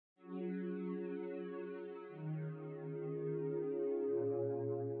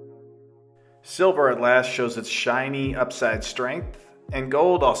Silver at last shows its shiny upside strength, and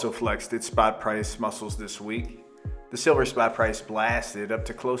gold also flexed its spot price muscles this week. The silver spot price blasted up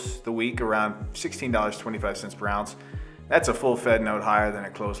to close the week around $16.25 per ounce. That's a full Fed note higher than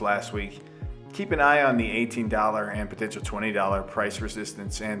it closed last week. Keep an eye on the $18 and potential $20 price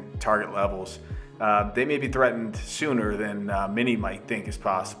resistance and target levels. They may be threatened sooner than many might think is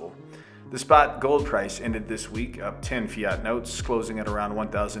possible. The spot gold price ended this week up 10 fiat notes, closing at around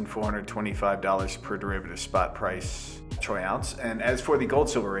 $1,425 per derivative spot price troy ounce. And as for the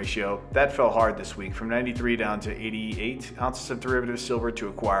gold-silver ratio, that fell hard this week, from 93 down to 88 ounces of derivative silver to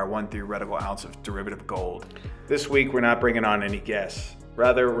acquire 1 theoretical ounce of derivative gold. This week, we're not bringing on any guests.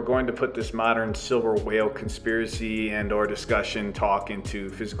 Rather, we're going to put this modern silver whale conspiracy and or discussion talk into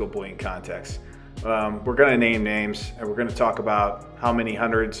physical bullion context. We're going to name names, and we're going to talk about how many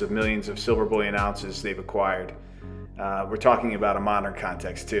hundreds of millions of silver bullion ounces they've acquired. We're talking about a modern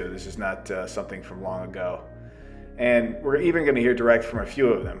context too. This is not something from long ago. And we're even going to hear direct from a few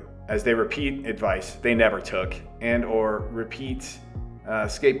of them as they repeat advice they never took and or repeat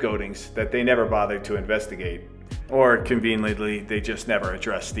scapegoatings that they never bothered to investigate, or conveniently they just never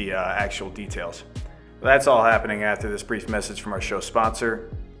addressed the actual details. That's all happening after this brief message from our show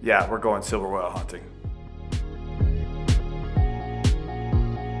sponsor. Yeah, we're going silver whale hunting.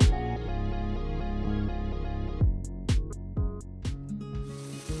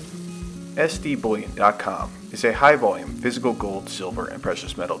 SDBullion.com is a high-volume physical gold, silver, and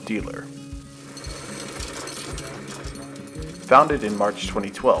precious metal dealer. Founded in March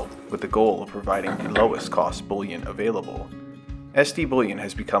 2012 with the goal of providing the lowest cost bullion available, SD Bullion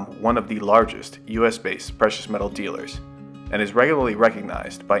has become one of the largest US-based precious metal dealers and is regularly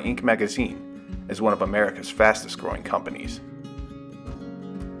recognized by Inc. magazine as one of America's fastest growing companies.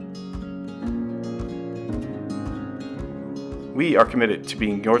 We are committed to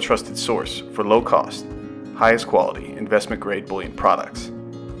being your trusted source for low cost, highest quality investment grade bullion products.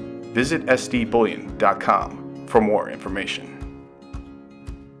 Visit sdbullion.com for more information.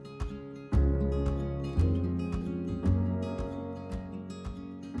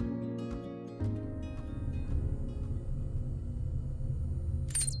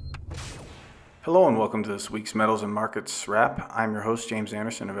 Hello and welcome to this week's Metals and Markets Wrap. I'm your host, James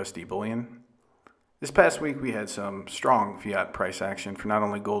Anderson of SD Bullion. This past week we had some strong fiat price action for not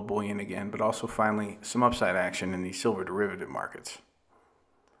only gold bullion again, but also finally some upside action in the silver derivative markets.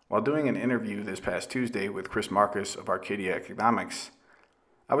 While doing an interview this past Tuesday with Chris Marcus of Arcadia Economics,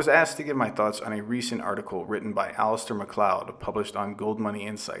 I was asked to give my thoughts on a recent article written by Alistair McLeod published on Gold Money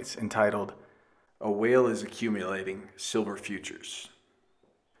Insights entitled, "A Whale is Accumulating Silver Futures."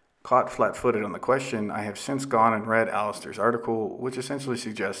 Caught flat-footed on the question, I have since gone and read Alistair's article, which essentially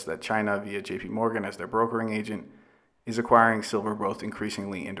suggests that China, via JP Morgan as their brokering agent, is acquiring silver both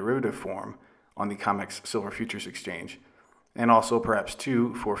increasingly in derivative form on the COMEX Silver Futures Exchange, and also perhaps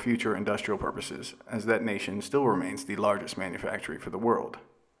too for future industrial purposes, as that nation still remains the largest manufacturer for the world.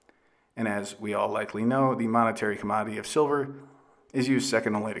 And as we all likely know, the monetary commodity of silver is used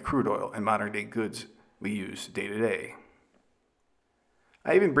second only to crude oil and modern-day goods we use day to day.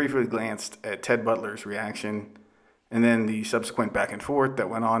 I even briefly glanced at Ted Butler's reaction and then the subsequent back and forth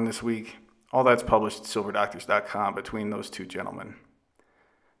that went on this week. All that's published at silverdoctors.com between those two gentlemen.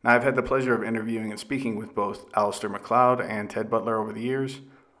 Now, I've had the pleasure of interviewing and speaking with both Alistair McLeod and Ted Butler over the years,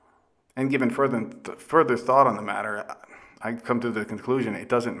 and given further thought on the matter, I've come to the conclusion it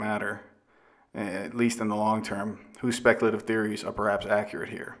doesn't matter, at least in the long term, whose speculative theories are perhaps accurate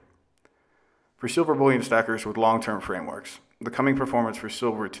here. For silver bullion stackers with long-term frameworks, the coming performance for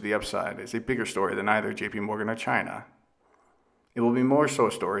silver to the upside is a bigger story than either JP Morgan or China. It will be more so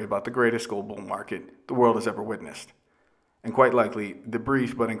a story about the greatest gold bull market the world has ever witnessed, and quite likely the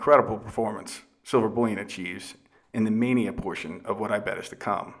brief but incredible performance silver bullion achieves in the mania portion of what I bet is to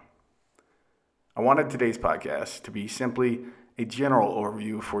come. I wanted today's podcast to be simply a general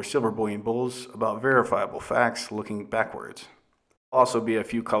overview for silver bullion bulls about verifiable facts looking backwards. Also be a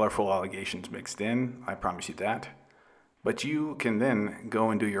few colorful allegations mixed in, I promise you that. But you can then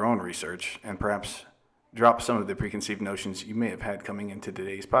go and do your own research and perhaps drop some of the preconceived notions you may have had coming into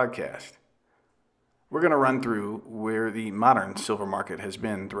today's podcast. We're going to run through where the modern silver market has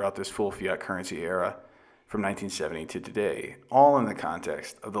been throughout this full fiat currency era from 1970 to today, all in the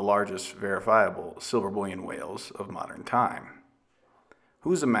context of the largest verifiable silver bullion whales of modern time.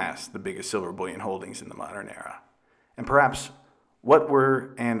 Who's amassed the biggest silver bullion holdings in the modern era? And perhaps what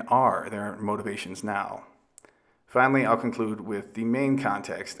were and are their motivations now? Finally, I'll conclude with the main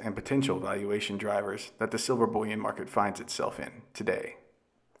context and potential valuation drivers that the silver bullion market finds itself in today.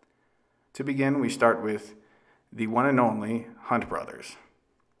 To begin, we start with the one and only Hunt brothers.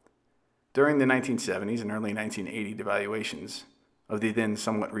 During the 1970s and early 1980 devaluations of the then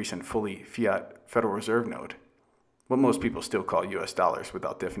somewhat recent fully Fiat Federal Reserve note, what most people still call US dollars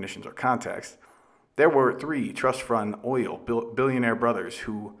without definitions or context, there were three trust fund oil billionaire brothers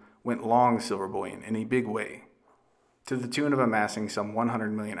who went long silver bullion in a big way, to the tune of amassing some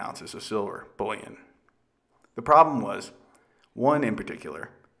 100 million ounces of silver bullion. The problem was, one in particular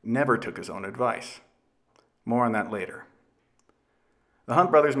never took his own advice. More on that later. The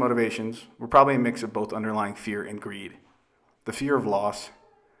Hunt brothers' motivations were probably a mix of both underlying fear and greed, the fear of loss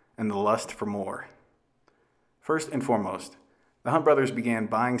and the lust for more. First and foremost, the Hunt brothers began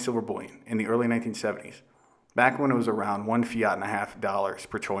buying silver bullion in the early 1970s, back when it was around $1.50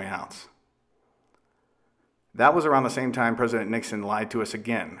 per troy ounce. That was around the same time President Nixon lied to us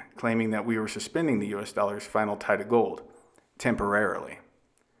again, claiming that we were suspending the US dollar's final tie to gold, temporarily.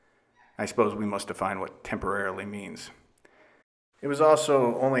 I suppose we must define what temporarily means. It was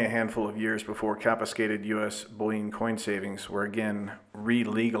also only a handful of years before confiscated U.S. bullion coin savings were again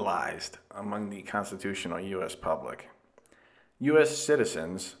re-legalized among the constitutional U.S. public. U.S.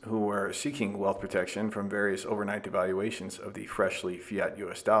 citizens who were seeking wealth protection from various overnight devaluations of the freshly fiat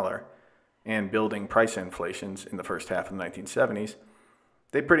U.S. dollar and building price inflations in the first half of the 1970s,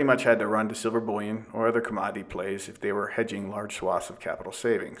 they pretty much had to run to silver bullion or other commodity plays if they were hedging large swaths of capital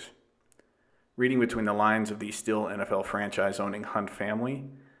savings. Reading between the lines of the still NFL franchise-owning Hunt family,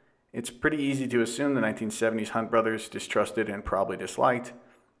 it's pretty easy to assume the 1970s Hunt brothers distrusted and probably disliked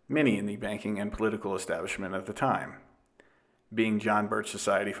many in the banking and political establishment at the time. Being John Birch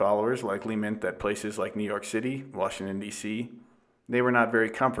Society followers likely meant that places like New York City, Washington, D.C., they were not very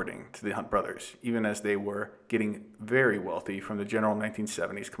comforting to the Hunt brothers, even as they were getting very wealthy from the general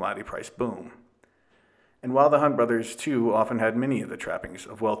 1970s commodity price boom. And while the Hunt brothers, too, often had many of the trappings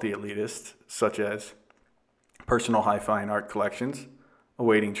of wealthy elitists, such as personal high fine art collections,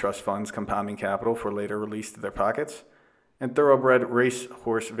 awaiting trust funds compounding capital for later release to their pockets, and thoroughbred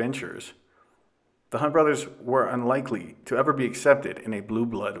racehorse ventures, the Hunt brothers were unlikely to ever be accepted in a blue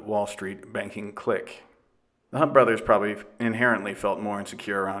blood Wall Street banking clique. The Hunt brothers probably inherently felt more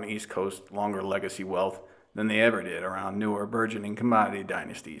insecure around East Coast longer legacy wealth than they ever did around newer burgeoning commodity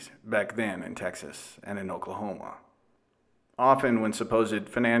dynasties back then in Texas and in Oklahoma. Often when supposed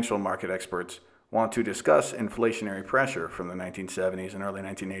financial market experts want to discuss inflationary pressure from the 1970s and early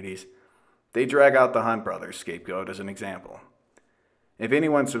 1980s, they drag out the Hunt brothers scapegoat as an example. If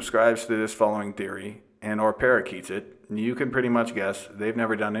anyone subscribes to this following theory and or parakeets it, you can pretty much guess they've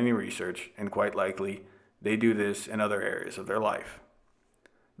never done any research, and quite likely they do this in other areas of their life.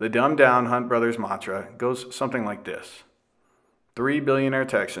 The dumbed-down Hunt brothers mantra goes something like this. 3 billionaire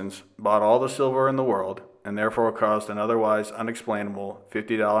Texans bought all the silver in the world and therefore caused an otherwise unexplainable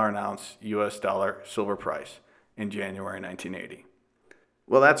 $50 an ounce US dollar silver price in January 1980.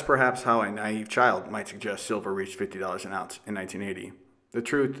 Well, that's perhaps how a naive child might suggest silver reached $50 an ounce in 1980. The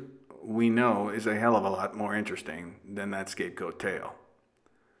truth, we know, is a hell of a lot more interesting than that scapegoat tale.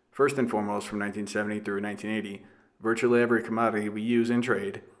 First and foremost, from 1970 through 1980, virtually every commodity we use in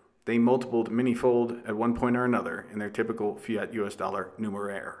trade, they multipled many-fold at one point or another in their typical fiat US dollar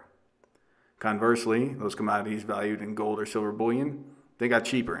numeraire. Conversely, those commodities valued in gold or silver bullion, they got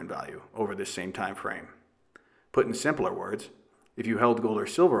cheaper in value over this same time frame. Put in simpler words, if you held gold or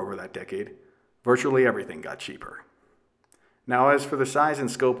silver over that decade, virtually everything got cheaper. Now, as for the size and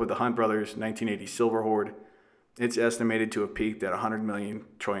scope of the Hunt brothers' 1980 silver hoard, it's estimated to have peaked at 100 million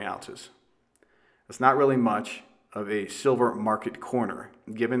troy ounces. That's not really much of a silver market corner,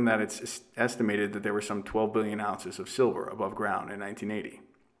 given that it's estimated that there were some 12 billion ounces of silver above ground in 1980.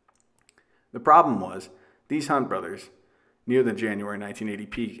 The problem was, these Hunt brothers, near the January 1980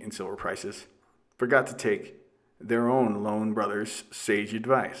 peak in silver prices, forgot to take their own lone brothers' sage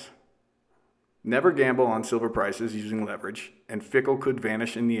advice. Never gamble on silver prices using leverage, and fickle could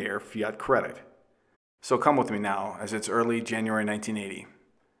vanish in the air fiat credit. So come with me now, as it's early January 1980.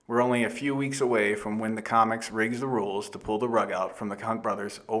 We're only a few weeks away from when the comics rigs the rules to pull the rug out from the Hunt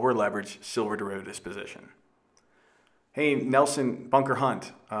brothers' over-leveraged silver derivatives position. Hey, Nelson Bunker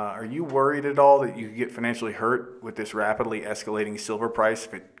Hunt, are you worried at all that you could get financially hurt with this rapidly escalating silver price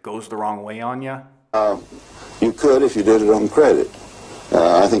if it goes the wrong way on you? You could if you did it on credit.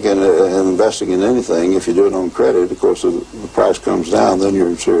 I think in investing in anything, if you do it on credit, of course, the price comes down, then you're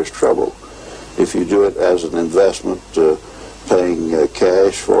in serious trouble. If you do it as an investment, paying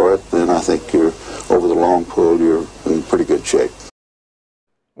cash for it, then I think you're, over the long pull, you're in pretty good shape.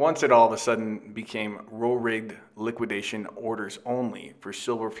 Once it all of a sudden became roll-rigged liquidation orders only for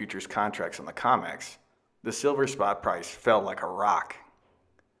silver futures contracts on the COMEX, the silver spot price fell like a rock,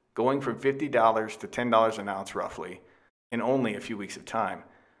 going from $50 to $10 an ounce roughly in only a few weeks of time.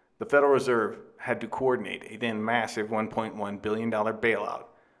 The Federal Reserve had to coordinate a then massive $1.1 billion bailout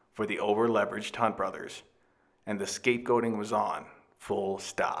for the over-leveraged Hunt brothers, and the scapegoating was on, full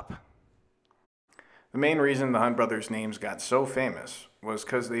stop. The main reason the Hunt brothers' names got so famous was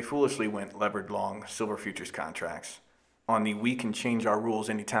because they foolishly went levered long silver futures contracts on the "we can change our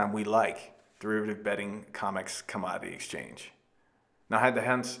rules anytime we like" derivative betting COMEX commodity exchange. Now, had the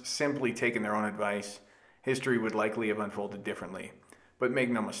Hunts simply taken their own advice, history would likely have unfolded differently. But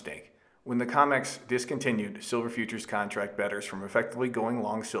make no mistake, when the COMEX discontinued silver futures contract bettors from effectively going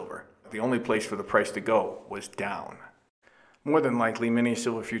long silver, the only place for the price to go was down. More than likely, many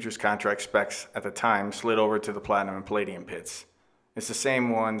silver futures contract specs at the time slid over to the platinum and palladium pits. It's the same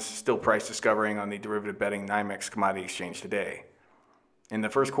ones still price discovering on the derivative betting NYMEX commodity exchange today. In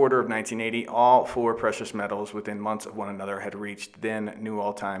the first quarter of 1980, all four precious metals within months of one another had reached then new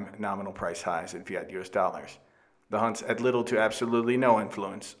all-time nominal price highs in fiat US dollars. The Hunts had little to absolutely no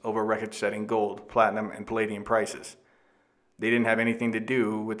influence over record-setting gold, platinum, and palladium prices. They didn't have anything to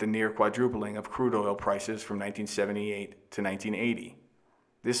do with the near quadrupling of crude oil prices from 1978 to 1980.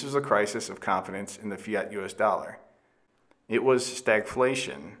 This was a crisis of confidence in the fiat US dollar. It was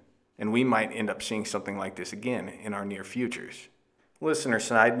stagflation, and we might end up seeing something like this again in our near futures. Listener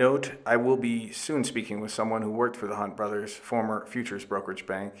side note, I will be soon speaking with someone who worked for the Hunt brothers' former futures brokerage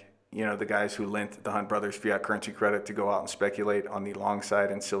bank. You know, the guys who lent the Hunt brothers fiat currency credit to go out and speculate on the long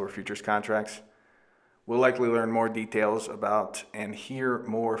side in silver futures contracts. We'll likely learn more details about and hear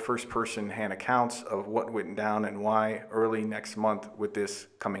more first-person hand accounts of what went down and why early next month with this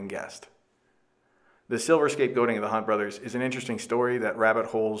coming guest. The silver scapegoating of the Hunt brothers is an interesting story that rabbit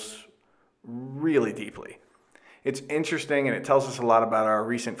holes really deeply. It's interesting, and it tells us a lot about our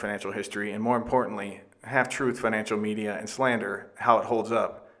recent financial history, and more importantly, half-truth financial media and slander, how it holds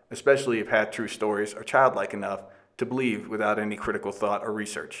up, especially if half-truth stories are childlike enough to believe without any critical thought or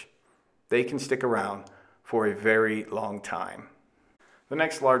research. They can stick around for a very long time. The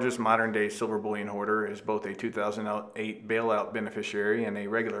next largest modern-day silver bullion hoarder is both a 2008 bailout beneficiary and a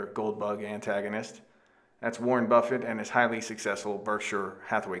regular gold bug antagonist. That's Warren Buffett and his highly successful Berkshire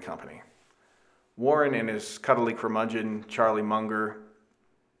Hathaway company. Warren and his cuddly curmudgeon, Charlie Munger,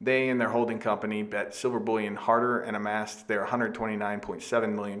 they and their holding company bet silver bullion harder and amassed their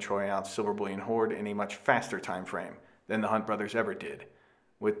 129.7 million troy ounce silver bullion hoard in a much faster time frame than the Hunt brothers ever did,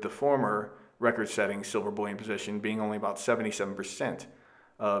 with the former record-setting silver bullion position being only about 77%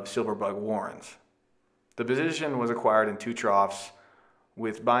 of silver bug Warren's. The position was acquired in two troughs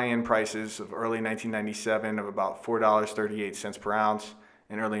with buy-in prices of early 1997 of about $4.38 per ounce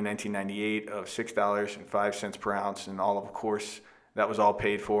and early 1998 of $6.05 per ounce, and of course, that was all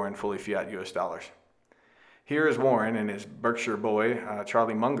paid for in fully fiat US dollars. Here is Warren and his Berkshire boy,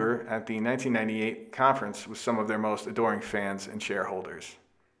 Charlie Munger, at the 1998 conference with some of their most adoring fans and shareholders.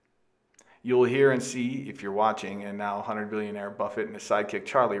 You'll hear and see, if you're watching, and now 100 billionaire Buffett and his sidekick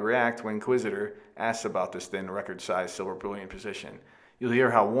Charlie react when Inquisitor asks about this then record-sized silver bullion position. You'll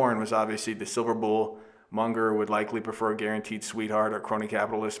hear how Warren was obviously the silver bull. Munger would likely prefer guaranteed sweetheart or crony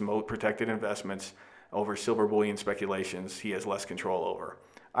capitalist moat-protected investments over silver bullion speculations he has less control over.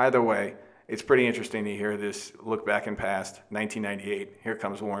 Either way, it's pretty interesting to hear this look back in past 1998. Here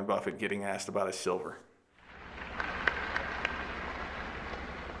comes Warren Buffett getting asked about his silver.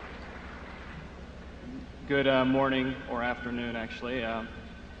 Good morning or afternoon, actually. My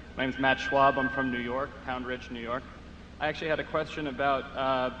name is Matt Schwab. I'm from New York, Pound Ridge, New York. I actually had a question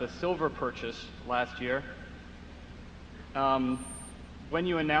about the silver purchase last year. When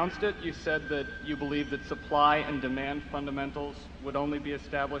you announced it, you said that you believed that supply and demand fundamentals would only be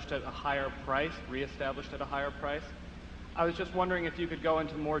established at a higher price, reestablished at a higher price. I was just wondering if you could go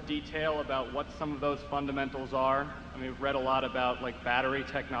into more detail about what some of those fundamentals are. I mean, we've read a lot about like battery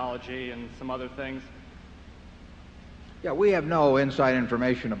technology and some other things. Yeah, we have no inside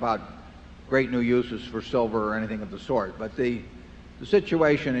information about great new uses for silver or anything of the sort. But the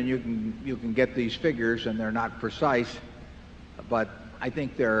situation, and you can get these figures, and they're not precise, but I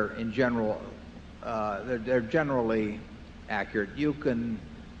think they're in general they're generally accurate. You can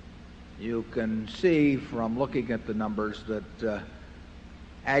see from looking at the numbers that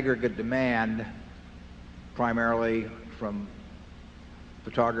aggregate demand, primarily from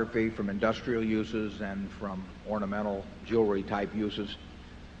photography, from industrial uses, and from ornamental jewelry type uses,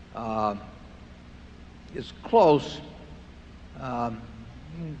 is close,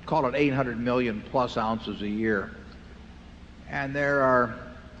 call it 800 million plus ounces a year. And there are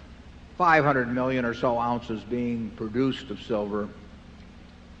 500 million or so ounces being produced of silver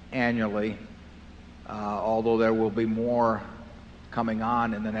annually, although there will be more coming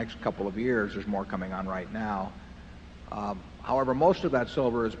on in the next couple of years. There's more coming on right now. However, most of that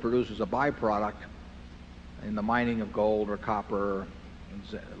silver is produced as a byproduct in the mining of gold or copper,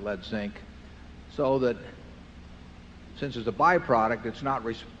 lead, zinc, so that since it's a byproduct, it's not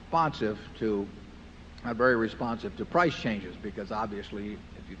very responsive to price changes, because obviously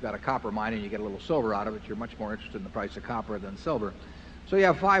if you've got a copper mine and you get a little silver out of it, you're much more interested in the price of copper than silver. So you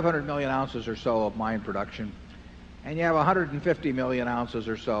have 500 million ounces or so of mine production, and you have 150 million ounces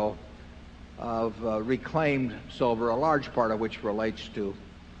or so of reclaimed silver, a large part of which relates to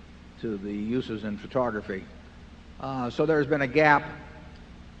the uses in photography. So there's been a gap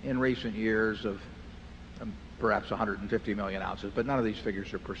in recent years of perhaps 150 million ounces, but none of these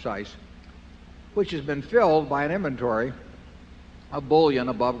figures are precise, which has been filled by an inventory of bullion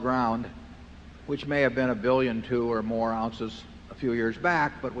above ground, which may have been 1.2 billion or more ounces a few years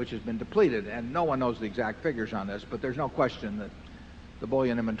back, but which has been depleted. And no one knows the exact figures on this, but there's no question that the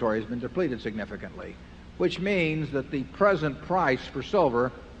bullion inventory has been depleted significantly, which means that the present price for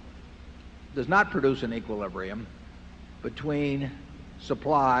silver does not produce an equilibrium between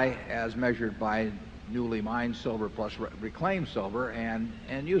supply as measured by newly mined silver plus reclaimed silver and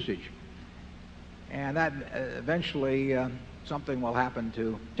usage. And that eventually something will happen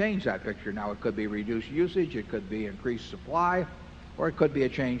to change that picture. Now, it could be reduced usage, it could be increased supply, or it could be a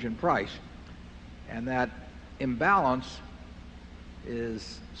change in price. And that imbalance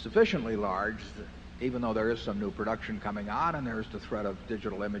is sufficiently large that even though there is some new production coming on and there is the threat of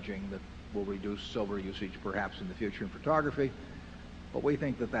digital imaging that will reduce silver usage perhaps in the future in photography, but we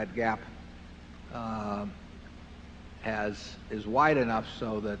think that that gap is wide enough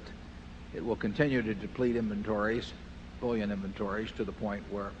so that it will continue to deplete inventories, bullion inventories, to the point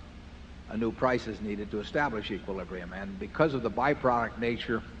where a new price is needed to establish equilibrium. And because of the byproduct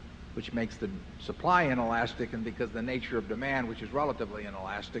nature, which makes the supply inelastic, and because the nature of demand, which is relatively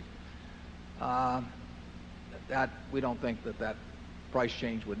inelastic, that we don't think that price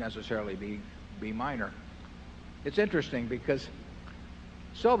change would necessarily be minor. It's interesting because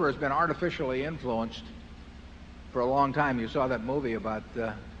silver has been artificially influenced for a long time. You saw that movie about,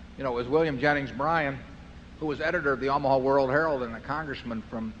 it was William Jennings Bryan, who was editor of the Omaha World Herald and a congressman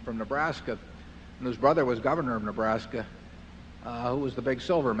from Nebraska, and whose brother was governor of Nebraska, who was the big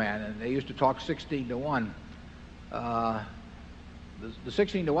silver man, and they used to talk 16 to 1. The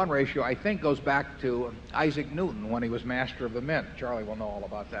 16 to 1 ratio, I think, goes back to Isaac Newton when he was master of the mint. Charlie will know all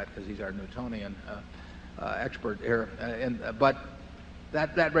about that because he's our Newtonian expert here. But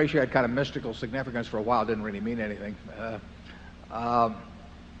that ratio had kind of mystical significance for a while, didn't really mean anything.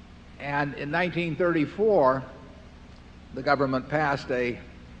 And in 1934, the government passed an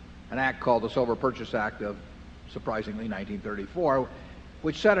act called the Silver Purchase Act of, surprisingly, 1934,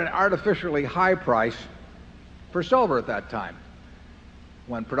 which set an artificially high price for silver at that time,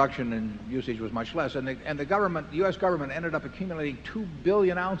 when production and usage was much less. And the U.S. government ended up accumulating 2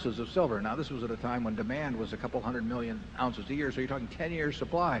 billion ounces of silver. Now, this was at a time when demand was a couple 100 million ounces a year, so you're talking 10 years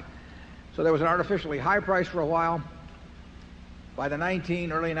supply. So there was an artificially high price for a while. By the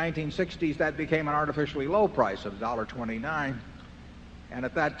early 1960s, that became an artificially low price of $1.29. And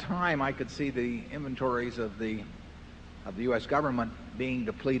at that time, I could see the inventories of the U.S. government being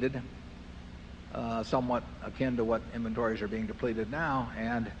depleted, somewhat akin to what inventories are being depleted now.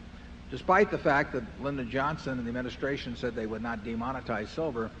 And despite the fact that Lyndon Johnson and the administration said they would not demonetize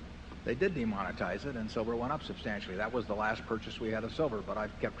silver, they did demonetize it, and silver went up substantially. That was the last purchase we had of silver, but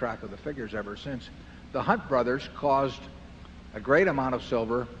I've kept track of the figures ever since. The Hunt brothers caused a great amount of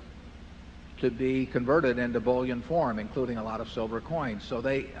silver to be converted into bullion form, including a lot of silver coins. So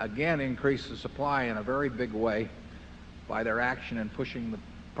they again increased the supply in a very big way by their action in pushing the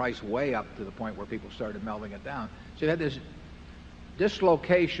price way up to the point where people started melting it down. So you had these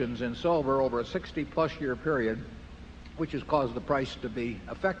dislocations in silver over a 60-plus year period, which has caused the price to be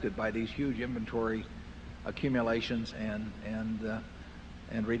affected by these huge inventory accumulations and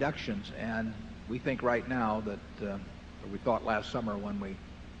reductions. And we think right now that, or we thought last summer when we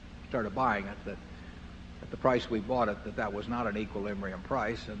started buying it, that at the price we bought it, that was not an equilibrium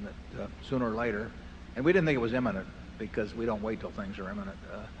price, and that sooner or later, and we didn't think it was imminent, because we don't wait till things are imminent.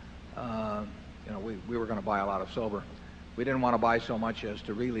 We were going to buy a lot of silver. We didn't want to buy so much as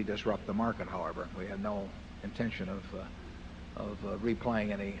to really disrupt the market, however. We had no intention of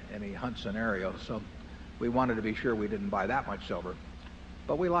replaying any Hunt scenario, so we wanted to be sure we didn't buy that much silver.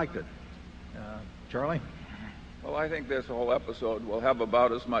 But we liked it. Charlie? Well, I think this whole episode will have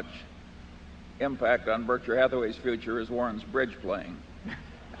about as much impact on Berkshire Hathaway's future as Warren's bridge playing.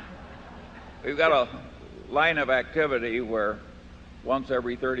 We've got a line of activity where once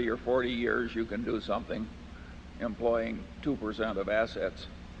every 30 or 40 years you can do something employing 2% of assets.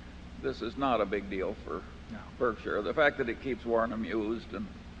 This is not a big deal for Berkshire. The fact that it keeps Warren amused and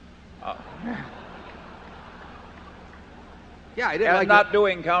yeah, I didn't like not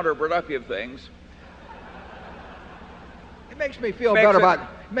doing counterproductive things. It makes me feel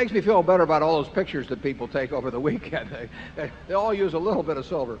better about all those pictures that people take over the weekend. They all use a little bit of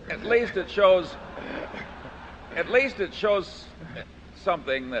silver. At least it shows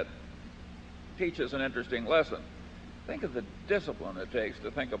something that teaches an interesting lesson. Think of the discipline it takes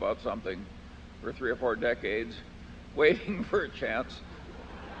to think about something for 3 or 4 decades, waiting for a chance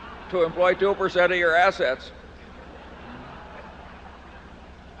to employ 2% of your assets.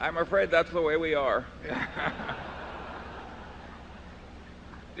 I'm afraid that's the way we are.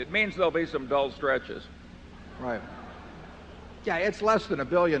 It means there'll be some dull stretches. Right. Yeah, it's less than $1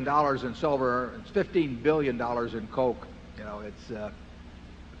 billion in silver. It's $15 billion in coke. You know, it's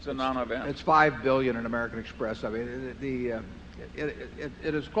a non-event. It's $5 billion in American Express. I mean,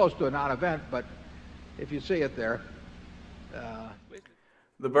 it is close to a non-event, but if you see it there.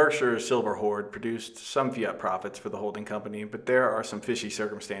 The Berkshire Silver Hoard produced some fiat profits for the holding company, but there are some fishy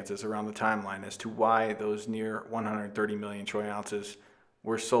circumstances around the timeline as to why those near 130 million troy ounces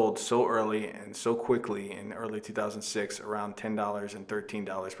were sold so early and so quickly in early 2006, around $10 and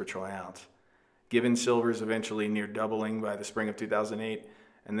 $13 per troy ounce. Given silver's eventually near doubling by the spring of 2008,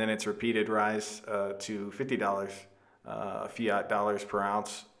 and then its repeated rise to $50 fiat dollars per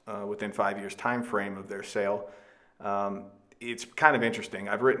ounce within 5 years time frame of their sale, it's kind of interesting.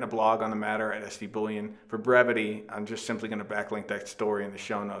 I've written a blog on the matter at SD Bullion. For brevity, I'm just simply going to backlink that story in the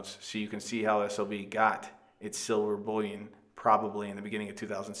show notes so you can see how SLV got its silver bullion probably in the beginning of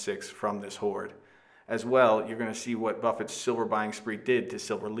 2006 from this hoard. As well, you're going to see what Buffett's silver buying spree did to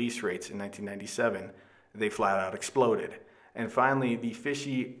silver lease rates in 1997. They flat out exploded. And finally, the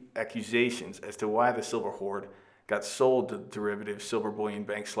fishy accusations as to why the silver hoard got sold to the derivative silver bullion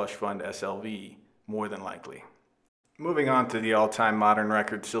bank slush fund SLV, more than likely. Moving on to the all-time modern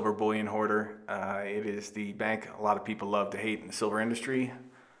record silver bullion hoarder, it is the bank a lot of people love to hate in the silver industry,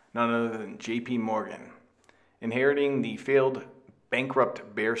 none other than JP Morgan. Inheriting the failed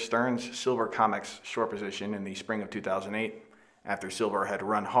bankrupt Bear Stearns silver COMEX short position in the spring of 2008, after silver had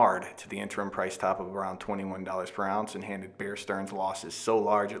run hard to the interim price top of around $21 per ounce and handed Bear Stearns losses so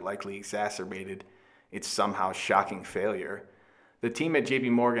large it likely exacerbated its somehow shocking failure, the team at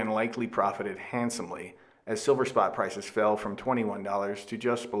JP Morgan likely profited handsomely as silver spot prices fell from $21 to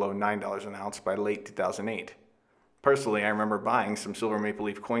just below $9 an ounce by late 2008. Personally, I remember buying some silver maple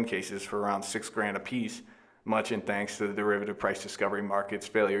leaf coin cases for around $6,000 a piece, much in thanks to the derivative price discovery market's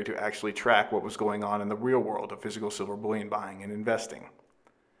failure to actually track what was going on in the real world of physical silver bullion buying and investing.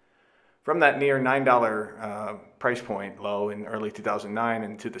 From that near $9 price point low in early 2009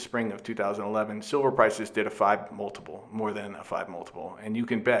 into the spring of 2011, silver prices did a 5 multiple, more than a 5 multiple, and you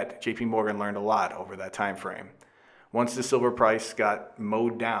can bet JP Morgan learned a lot over that time frame. Once the silver price got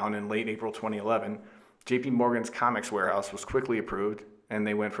mowed down in late April 2011, JP Morgan's COMEX warehouse was quickly approved, and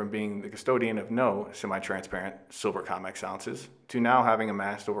they went from being the custodian of no semi-transparent silver COMEX ounces to now having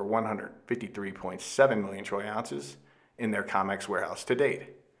amassed over 153.7 million troy ounces in their COMEX warehouse to date.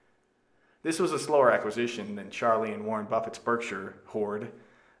 This was a slower acquisition than Charlie and Warren Buffett's Berkshire hoard,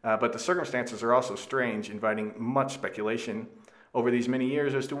 but the circumstances are also strange, inviting much speculation over these many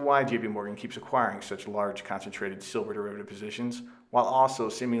years as to why JP Morgan keeps acquiring such large concentrated silver derivative positions while also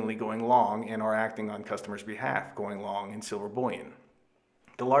seemingly going long and or acting on customers' behalf, going long in silver bullion.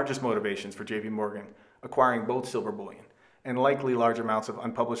 The largest motivations for JP Morgan acquiring both silver bullion and likely large amounts of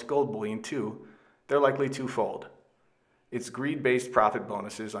unpublished gold bullion too, they're likely twofold. It's greed-based profit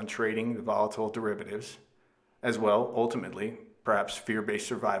bonuses on trading the volatile derivatives, as well, ultimately, perhaps fear-based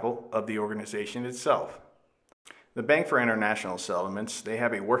survival of the organization itself. The Bank for International Settlements, they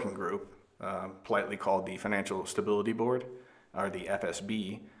have a working group, politely called the Financial Stability Board, or the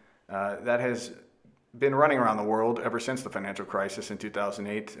FSB, that has been running around the world ever since the financial crisis in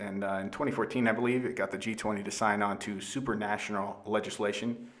 2008, and in 2014, I believe, it got the G20 to sign on to supranational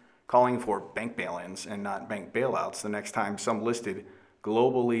legislation calling for bank bail-ins and not bank bailouts the next time some listed,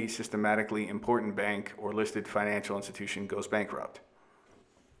 globally systematically important bank or listed financial institution goes bankrupt.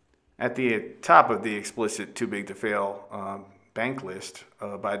 At the top of the explicit too-big-to-fail bank list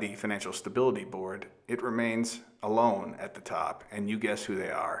by the Financial Stability Board, it remains alone at the top, and you guess who they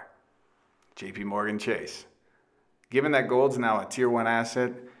are. JP Morgan Chase. Given that gold's now a Tier 1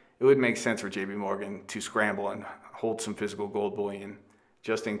 asset, it would make sense for JP Morgan to scramble and hold some physical gold bullion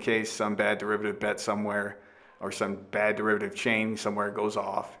just in case some bad derivative bet somewhere or some bad derivative chain somewhere goes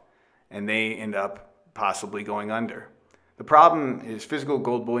off and they end up possibly going under. The problem is physical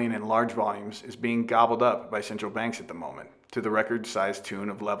gold bullion in large volumes is being gobbled up by central banks at the moment. to the record-sized tune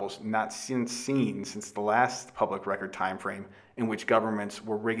of levels not seen since the last public record time frame in which governments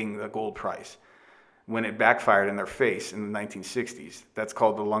were rigging the gold price, when it backfired in their face in the 1960s. That's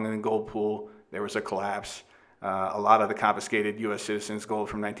called the London gold pool. There was a collapse. A lot of the confiscated U.S. citizens' gold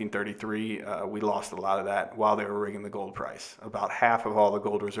from 1933, we lost a lot of that while they were rigging the gold price. About half of all the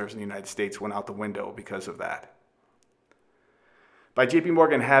gold reserves in the United States went out the window because of that. By JP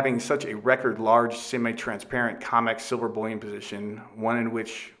Morgan having such a record large semi-transparent COMEX silver bullion position, one in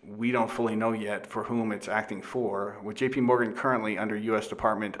which we don't fully know yet for whom it's acting for, with JP Morgan currently under U.S.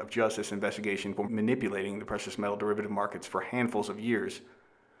 Department of Justice investigation for manipulating the precious metal derivative markets for handfuls of years,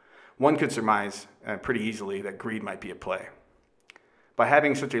 one could surmise pretty easily that greed might be at play. By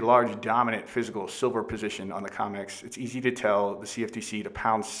having such a large dominant physical silver position on the COMEX, it's easy to tell the CFTC to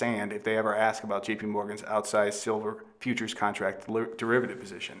pound sand if they ever ask about JP Morgan's outsized silver futures contract derivative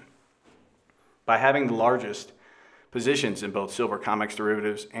position. By having the largest positions in both silver COMEX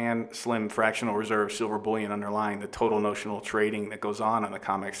derivatives and slim fractional reserve silver bullion underlying the total notional trading that goes on the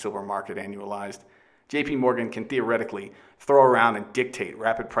COMEX silver market annualized, JP Morgan can theoretically throw around and dictate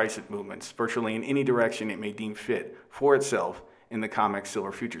rapid price movements virtually in any direction it may deem fit for itself in the COMEX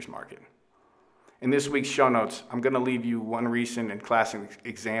silver futures market. In this week's show notes, I'm going to leave you one recent and classic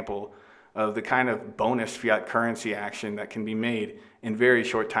example of the kind of bonus fiat currency action that can be made in very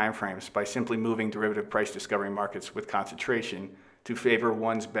short time frames by simply moving derivative price discovery markets with concentration to favor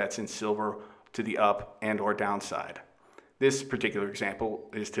one's bets in silver to the up and or downside. This particular example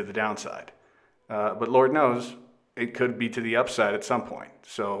is to the downside. But Lord knows, it could be to the upside at some point,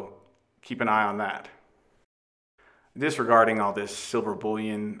 so keep an eye on that. Disregarding all this silver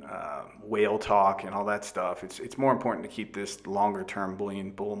bullion, whale talk, and all that stuff, it's more important to keep this longer-term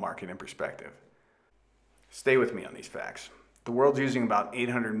bullion bull market in perspective. Stay with me on these facts. The world's using about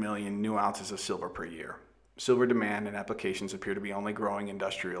 800 million new ounces of silver per year. Silver demand and applications appear to be only growing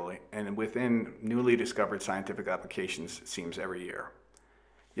industrially, and within newly discovered scientific applications, it seems every year.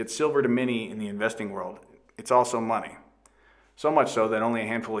 Yet silver to many in the investing world, it's also money. So much so that only a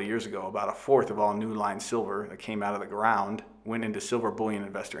handful of years ago, about a fourth of all new line silver that came out of the ground went into silver bullion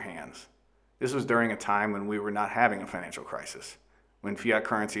investor hands. This was during a time when we were not having a financial crisis, when fiat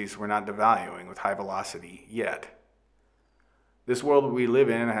currencies were not devaluing with high velocity yet. This world we live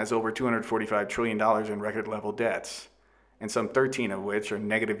in has over $245 trillion in record level debts, and some 13 of which are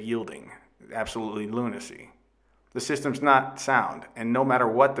negative yielding, absolutely lunacy. The system's not sound, and no matter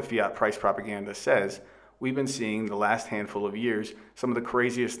what the fiat price propaganda says, we've been seeing the last handful of years some of the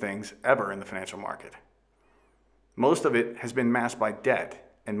craziest things ever in the financial market. Most of it has been masked by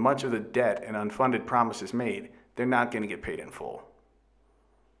debt, and much of the debt and unfunded promises made, they're not going to get paid in full.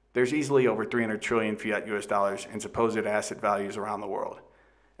 There's easily over 300 trillion fiat US dollars in supposed asset values around the world,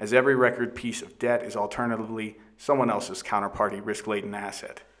 as every record piece of debt is alternatively someone else's counterparty risk-laden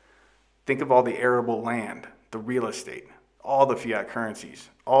asset. Think of all the arable land, the real estate, all the fiat currencies,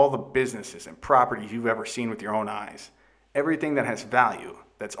 all the businesses and properties you've ever seen with your own eyes, everything that has value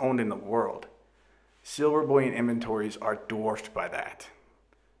that's owned in the world. Silver bullion inventories are dwarfed by that.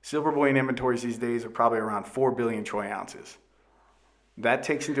 Silver bullion inventories these days are probably around 4 billion troy ounces. That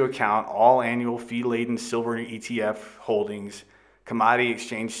takes into account all annual fee-laden silver ETF holdings, commodity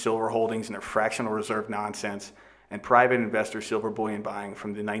exchange silver holdings and their fractional reserve nonsense, and private investor silver bullion buying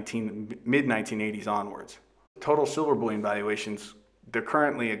from the mid-1980s onwards. Total silver bullion valuations, they're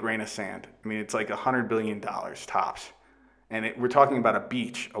currently a grain of sand. I mean, it's like $100 billion tops. And we're talking about a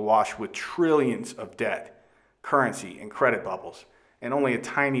beach awash with trillions of debt, currency, and credit bubbles, and only a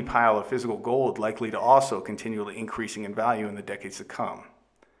tiny pile of physical gold likely to also continually increasing in value in the decades to come.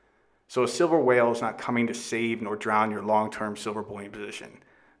 So a silver whale is not coming to save nor drown your long-term silver bullion position.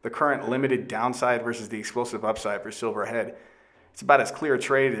 The current limited downside versus the explosive upside for silver ahead, it's about as clear a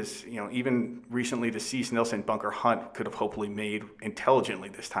trade as, even recently deceased Nelson Bunker Hunt could have hopefully made intelligently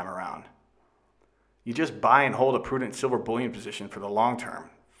this time around. You just buy and hold a prudent silver bullion position for the long term.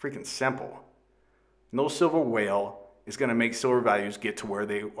 Freaking simple. No silver whale is going to make silver values get to where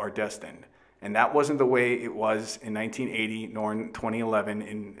they are destined. And that wasn't the way it was in 1980 nor in 2011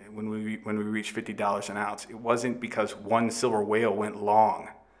 when we reached $50 an ounce. It wasn't because one silver whale went long.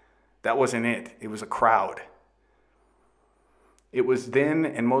 That wasn't it. It was a crowd. It was then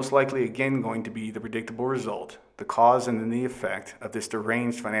and most likely again going to be the predictable result, the cause and then the effect of this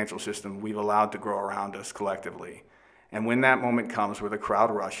deranged financial system we've allowed to grow around us collectively. And when that moment comes where the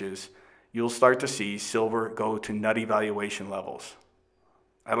crowd rushes, you'll start to see silver go to nutty valuation levels.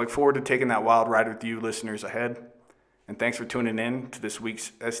 I look forward to taking that wild ride with you listeners ahead. And thanks for tuning in to this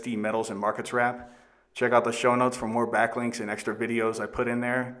week's SD Metals and Markets Wrap. Check out the show notes for more backlinks and extra videos I put in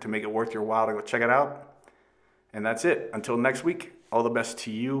there to make it worth your while to go check it out. And that's it. Until next week, all the best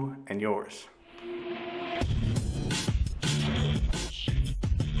to you and yours.